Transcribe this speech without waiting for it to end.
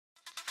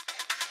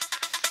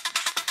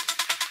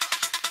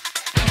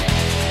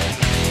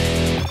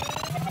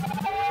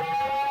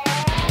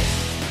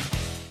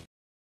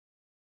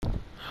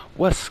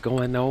What's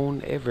going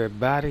on,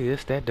 everybody?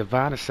 It's that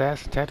Divine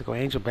Assassin Tactical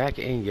Angel back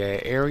in your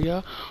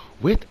area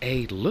with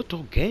a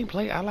little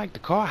gameplay I like to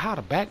call How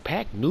to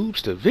Backpack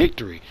Noobs to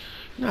Victory.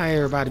 You know how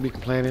everybody be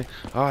complaining,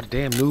 oh, the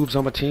damn noobs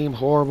on my team,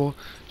 horrible.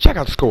 Check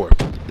out the score.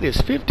 It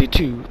is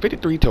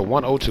 53 to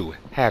 102,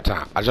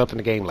 halftime. I jumped in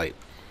the game late.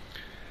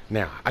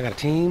 Now, I got a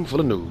team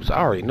full of noobs.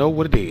 I already know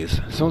what it is.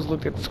 As soon as I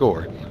looked at the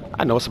score,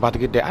 I know it's about to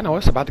get there. I know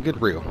it's about to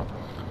get real.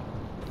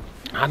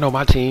 I know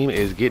my team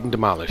is getting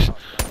demolished.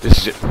 This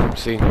is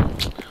just, see,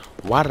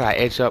 why did I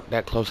edge up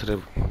that close to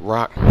the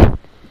rock?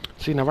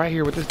 See, now right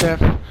here with this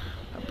death,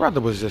 my brother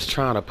was just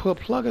trying to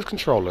plug his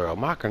controller up.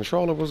 My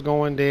controller was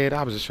going dead.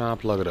 I was just trying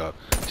to plug it up.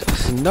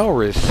 Just no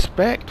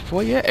respect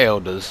for your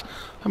elders.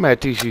 I'm going to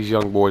teach these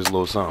young boys a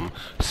little something.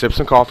 Sip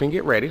some coffee and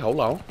get ready.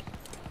 Hold on.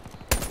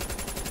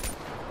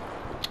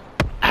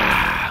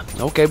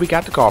 Okay, we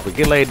got the coffee.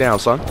 Get laid down,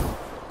 son.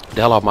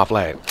 The hell off my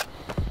flag.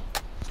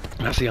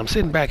 Now see, I'm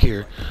sitting back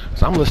here,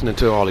 so I'm listening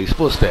to all these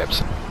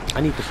footsteps.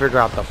 I need to figure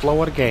out the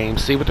flow of the game,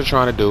 see what they're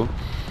trying to do.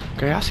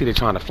 Okay, I see they're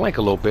trying to flank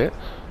a little bit. You know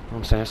what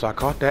I'm saying? So I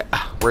caught that.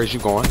 Where's you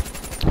going?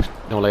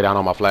 Don't lay down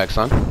on my flag,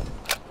 son.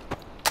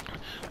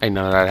 Ain't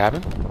none of that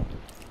happen.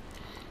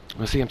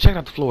 Let's see, I'm checking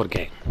out the flow of the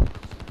game.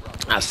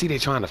 I see they're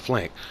trying to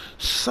flank.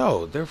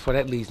 So, therefore,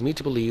 that leads me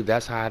to believe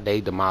that's how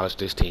they demolished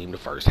this team the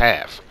first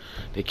half.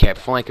 They kept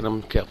flanking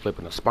them, kept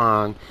flipping the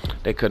spawn.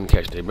 They couldn't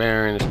catch their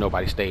bearings.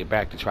 Nobody stayed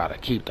back to try to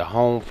keep the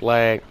home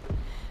flag.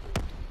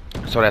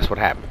 So that's what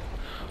happened.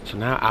 So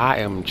now I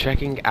am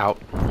checking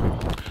out.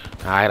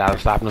 Alright, I'm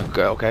stopping.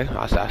 Okay,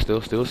 I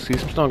still see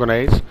some stun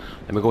grenades.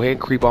 Let me go ahead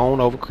and creep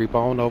on over, creep.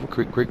 Where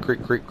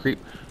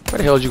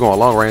the hell is you going?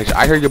 Long range.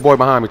 I hear your boy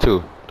behind me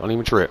too. Don't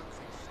even trip.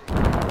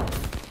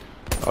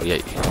 Oh yeah.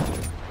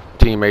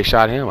 Teammate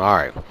shot him.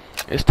 Alright.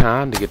 It's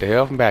time to get the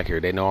hell from back here.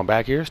 They know I'm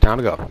back here. It's time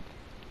to go.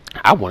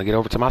 I want to get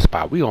over to my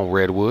spot. We on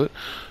Redwood.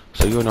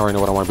 So you already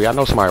know what I want to be. I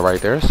know somebody right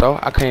there. So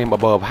I came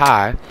above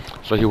high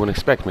so he wouldn't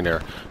expect me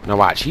there. Now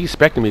watch. He's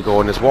expecting me to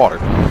go in this water.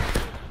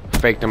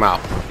 Faked him out.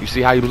 You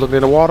see how he was looking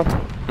in the water?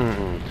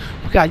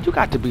 You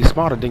got to be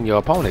smarter than your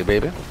opponent,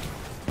 baby.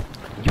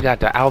 You got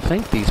to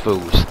outthink these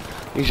fools.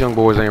 These young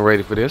boys ain't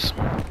ready for this.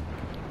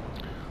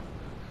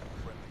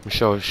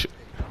 Show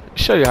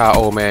you how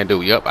old man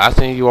do. Yep, I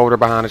seen you over there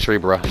behind the tree,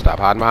 bro. Stop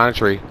hiding behind the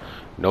tree.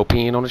 No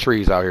peeing on the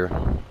trees out here.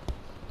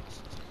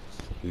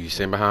 You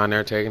sitting behind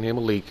there taking him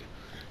a leak.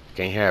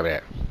 Can't have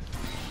that.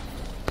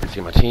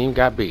 See, my team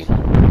got B.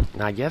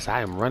 Now, yes,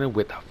 I am running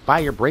with the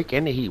fire break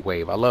and the heat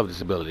wave. I love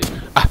this ability.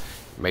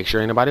 Make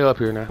sure ain't nobody up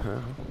here now.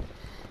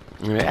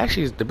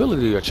 Actually, the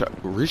ability to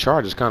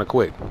recharge is kind of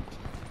quick.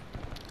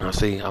 I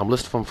see, I'm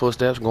listening from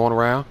footsteps going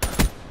around.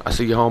 I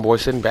see your homeboy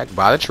sitting back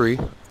by the tree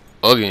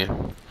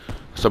again.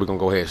 So we're going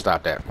to go ahead and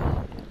stop that.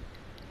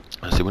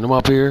 I see when I'm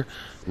up here,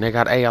 and they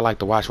got A, I like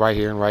to watch right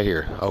here and right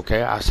here.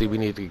 Okay, I see we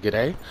need to get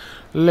A.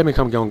 Let me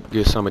come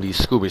get some of these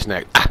Scooby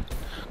snacks.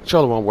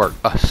 Controller won't work.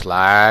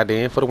 Slide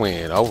in for the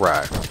win.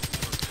 Alright.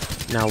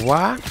 Now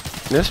why?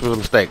 This was a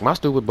mistake. My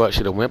stupid butt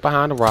should have went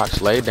behind the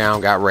rocks, laid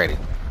down, got ready.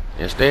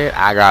 Instead,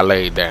 I got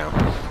laid down.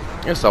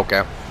 It's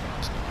okay.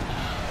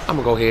 I'm going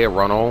to go ahead and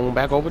run on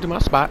back over to my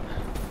spot.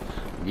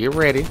 Get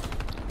ready.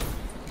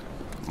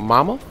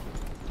 Mama.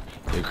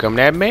 Here come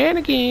that man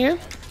again.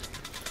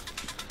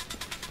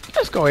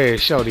 Let's go ahead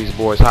and show these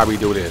boys how we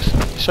do this.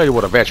 Show you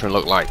what a veteran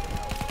look like.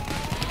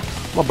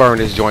 I'm gonna burn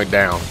this joint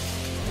down.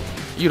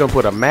 You done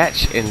put a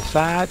match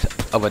inside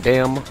of a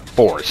damn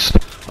forest.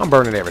 I'm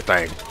burning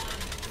everything.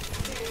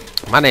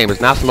 My name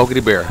is not Smokey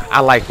the Bear.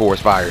 I like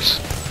forest fires.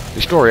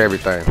 Destroy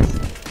everything.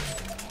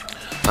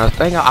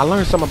 I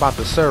learned something about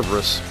the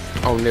Cerberus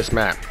on this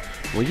map.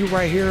 When you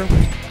right here,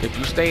 if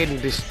you stay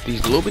in these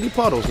little bitty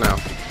puddles now,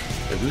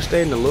 if you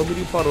stay in the little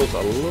bitty puddles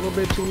a little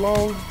bit too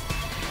long,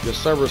 your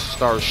Cerberus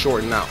starts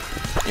shorting out,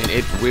 and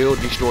it will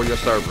destroy your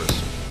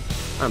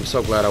Cerberus. I'm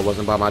so glad I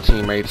wasn't by my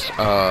teammates'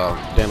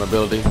 damn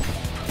ability.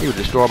 He would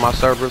destroy my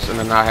Cerberus, and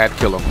then I had to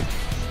kill him.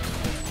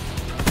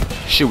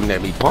 Shooting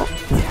at me, punk.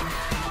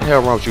 The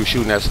hell wrong with you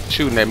shooting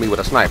at me with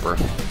a sniper?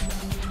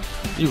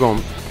 You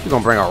gonna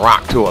bring a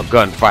rock to a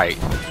gunfight?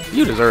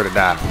 You deserve to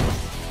die.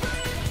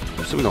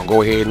 So we're gonna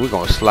go ahead and we're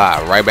gonna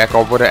slide right back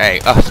over to A.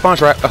 Spawn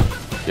trap.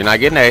 You're not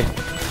getting A.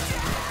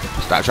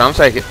 Stop trying to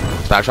take it.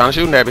 Stop trying to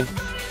shoot at me.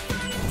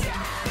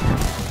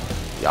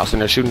 Y'all sitting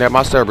there shooting at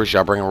my Cerberus.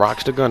 Y'all bringing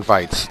rocks to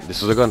gunfights.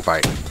 This is a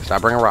gunfight.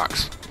 Stop bringing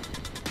rocks.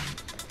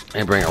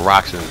 And bringing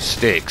rocks and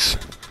sticks.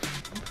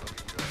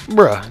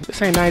 Bruh,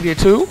 this ain't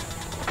 92.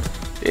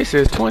 This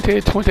is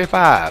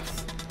 2025.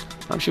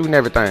 I'm shooting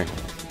everything.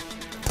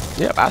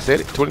 Yep, I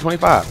said it.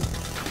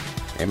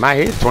 2025. In my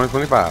head, it's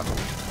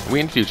 2025. We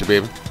in the future,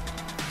 baby.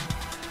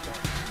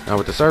 Now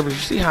with the Cerberus, you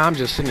see how I'm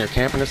just sitting there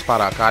camping this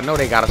spot out. Cause I know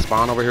they got a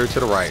spawn over here to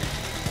the right.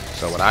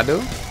 So what I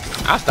do,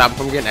 I stop them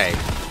from getting A.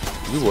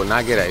 You will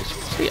not get A.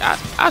 See, I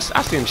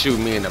see him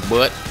shooting me in the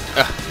butt.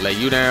 Lay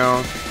you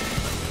down.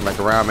 Back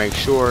around, make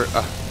sure.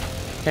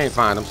 Can't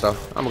find him, so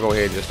I'm gonna go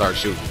ahead and just start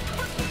shooting.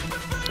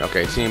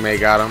 Okay, teammate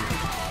got him.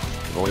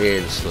 Go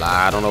ahead and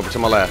slide on over to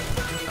my left.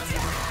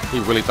 He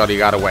really thought he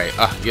got away.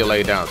 Get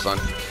laid down, son.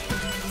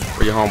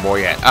 Where your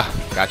homeboy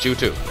at? Got you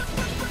too.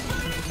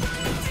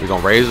 We're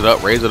gonna raise it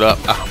up,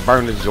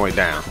 burn this joint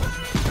down.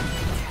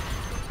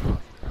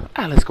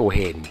 Let's go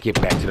ahead and get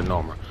back to the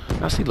normal.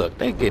 Now see, look,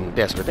 they getting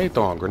desperate. They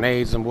throwing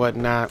grenades and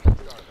whatnot. I'm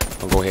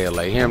gonna go ahead and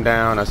lay him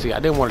down. Now see, I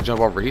didn't want to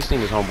jump over. He seen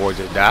his homeboy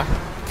just die.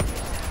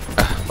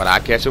 But I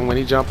catch him when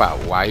he jump out.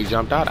 Why he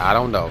jumped out, I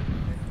don't know.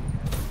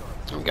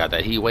 We got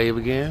that heat wave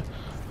again.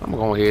 I'm gonna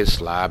go ahead and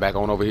slide back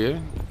on over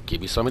here.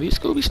 Give me some of these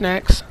Scooby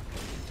snacks.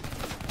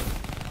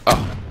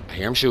 Oh, I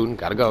hear him shooting.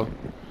 Gotta go.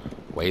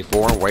 Wait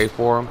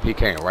for him. He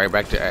came right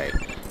back to A.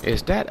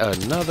 Is that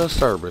another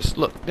Cerberus?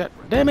 Look,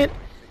 damn it.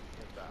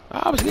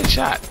 I was getting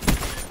shot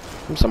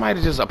from somebody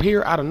that just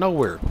appeared out of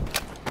nowhere.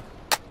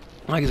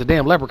 Like it's a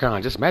damn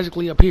leprechaun just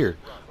magically appeared.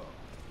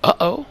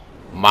 Uh-oh.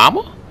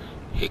 Mama?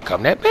 Here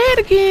come that bad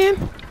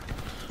again.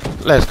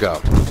 Let's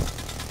go.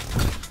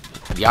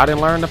 Y'all didn't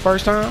learn the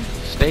first time?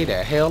 Stay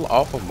the hell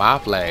off of my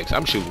flags.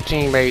 I'm shooting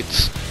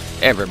teammates,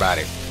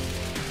 everybody.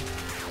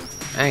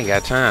 I ain't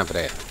got time for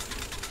that.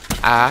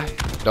 I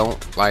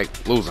don't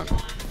like losing.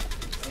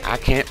 I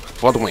can't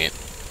for the win.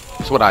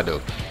 That's what I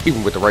do.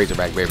 Even with the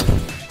Razorback, baby.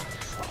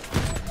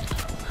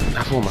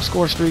 Now for my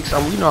score streaks,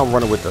 you know I'm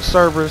running with the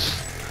Cerberus,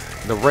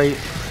 the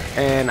Wraith,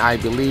 and I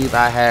believe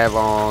I have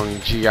on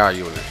GR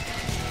unit.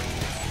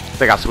 I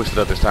think I switched it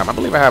up this time. I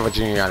believe I have a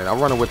GR unit. I'm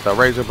running with the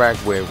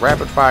Razorback with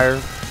Rapid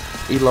Fire,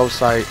 Elo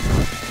Sight,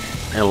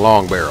 and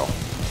Long Barrel.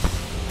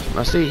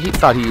 Now see, he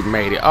thought he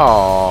made it.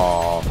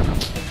 Oh,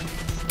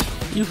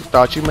 you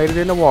thought you made it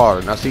in the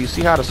water. Now see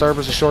how the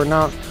Cerberus is shorting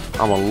out?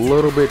 I'm a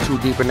little bit too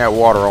deep in that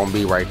water on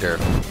B right there.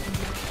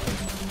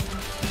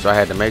 So I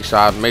had to make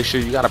sure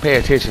you gotta pay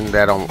attention to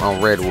that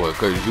on Redwood,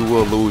 because you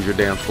will lose your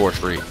damn score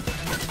streak.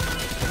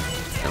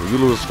 And when you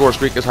lose a score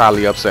streak, it's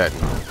highly upsetting.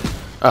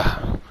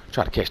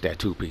 Try to catch that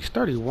two-piece.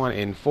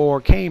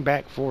 31-4. Came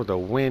back for the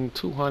win,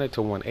 200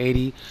 to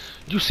 180.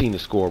 You seen the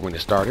score when it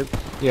started.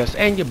 Yes,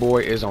 and your boy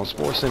is on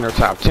Sports Center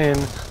Top 10.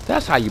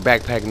 That's how you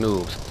backpack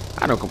noobs.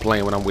 I don't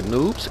complain when I'm with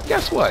noobs.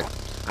 Guess what?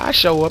 I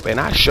show up and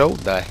I show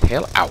the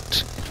hell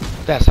out.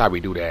 That's how we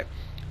do that.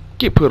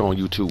 Get put on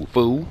YouTube,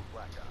 fool.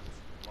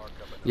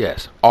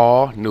 Yes,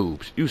 all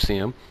noobs. You see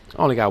them.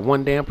 Only got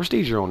one damn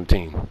prestigier on the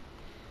team.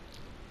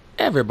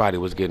 Everybody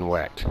was getting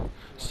whacked.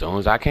 As soon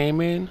as I came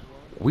in,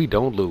 we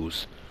don't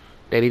lose.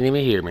 They didn't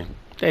even hear me.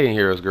 They didn't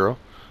hear us, girl.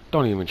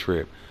 Don't even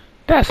trip.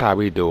 That's how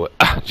we do it.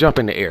 Jump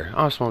in the air.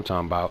 That's what I'm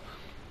talking about.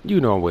 You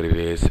know what it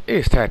is.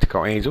 It's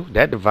Tactical Angel,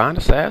 that divine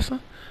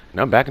assassin.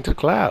 And I'm back into the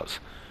clouds.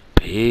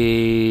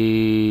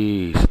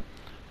 Peace.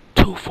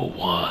 2 for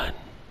 1.